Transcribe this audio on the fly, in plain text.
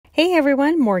Hey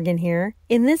everyone, Morgan here.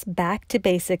 In this Back to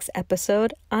Basics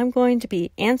episode, I'm going to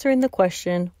be answering the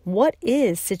question, what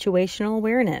is situational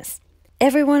awareness?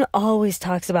 Everyone always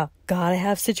talks about, gotta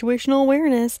have situational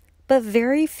awareness, but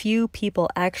very few people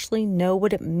actually know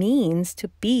what it means to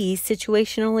be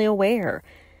situationally aware.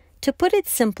 To put it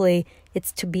simply,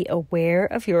 it's to be aware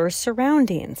of your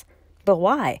surroundings. But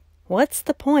why? What's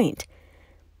the point?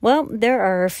 Well, there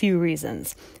are a few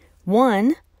reasons.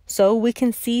 One, so we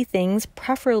can see things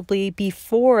preferably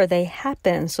before they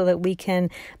happen so that we can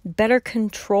better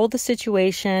control the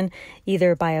situation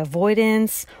either by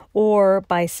avoidance or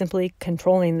by simply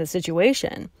controlling the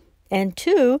situation. And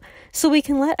two, so we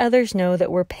can let others know that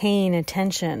we're paying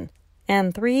attention.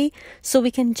 And three, so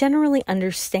we can generally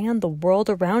understand the world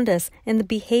around us and the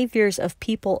behaviors of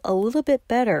people a little bit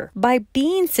better. By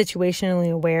being situationally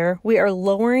aware, we are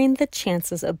lowering the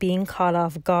chances of being caught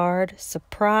off guard,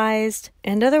 surprised,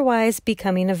 and otherwise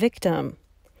becoming a victim.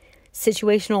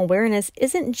 Situational awareness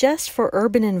isn't just for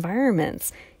urban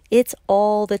environments. It's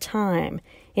all the time.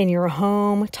 In your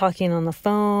home, talking on the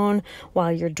phone,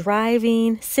 while you're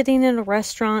driving, sitting in a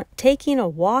restaurant, taking a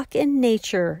walk in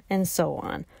nature, and so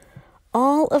on.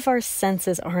 All of our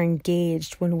senses are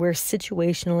engaged when we're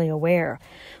situationally aware.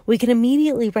 We can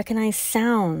immediately recognize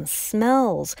sounds,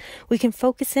 smells. We can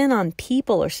focus in on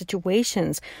people or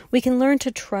situations. We can learn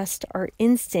to trust our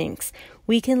instincts.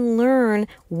 We can learn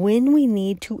when we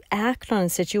need to act on a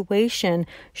situation,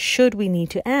 should we need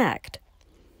to act.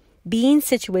 Being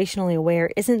situationally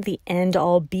aware isn't the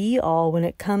end-all be-all when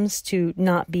it comes to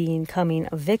not becoming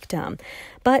a victim,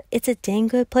 but it's a dang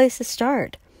good place to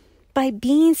start. By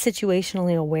being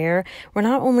situationally aware, we're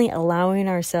not only allowing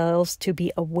ourselves to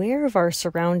be aware of our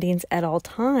surroundings at all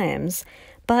times,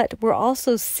 but we're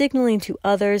also signaling to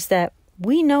others that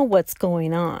we know what's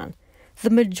going on. The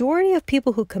majority of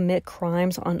people who commit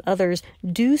crimes on others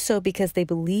do so because they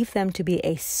believe them to be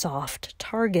a soft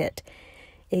target.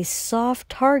 A soft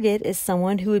target is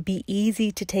someone who would be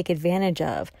easy to take advantage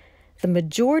of. The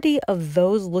majority of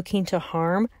those looking to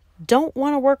harm don't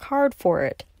want to work hard for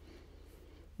it.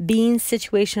 Being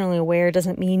situationally aware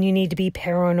doesn't mean you need to be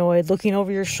paranoid, looking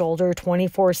over your shoulder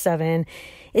 24/7.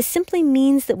 It simply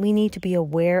means that we need to be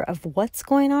aware of what's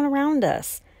going on around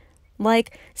us.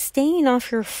 Like staying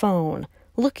off your phone,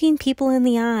 looking people in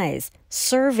the eyes,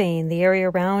 surveying the area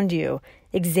around you,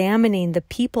 examining the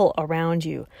people around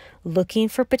you, looking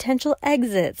for potential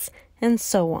exits, and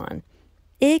so on.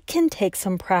 It can take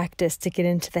some practice to get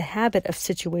into the habit of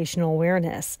situational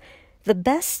awareness. The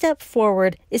best step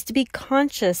forward is to be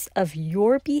conscious of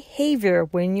your behavior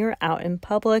when you're out in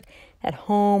public, at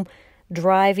home,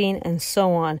 driving, and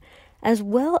so on, as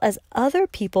well as other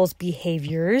people's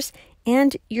behaviors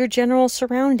and your general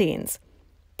surroundings.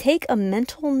 Take a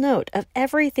mental note of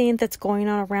everything that's going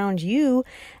on around you,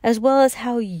 as well as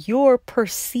how you're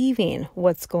perceiving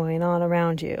what's going on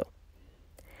around you.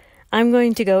 I'm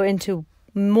going to go into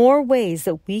more ways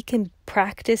that we can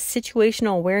practice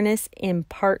situational awareness in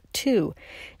part 2.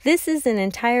 This is an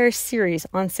entire series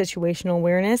on situational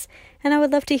awareness, and I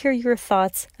would love to hear your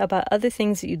thoughts about other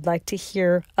things that you'd like to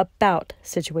hear about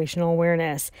situational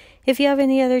awareness. If you have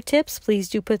any other tips, please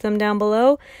do put them down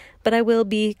below, but I will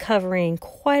be covering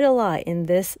quite a lot in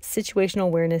this situational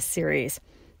awareness series.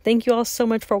 Thank you all so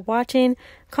much for watching.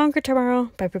 Conquer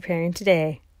tomorrow by preparing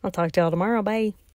today. I'll talk to y'all tomorrow. Bye.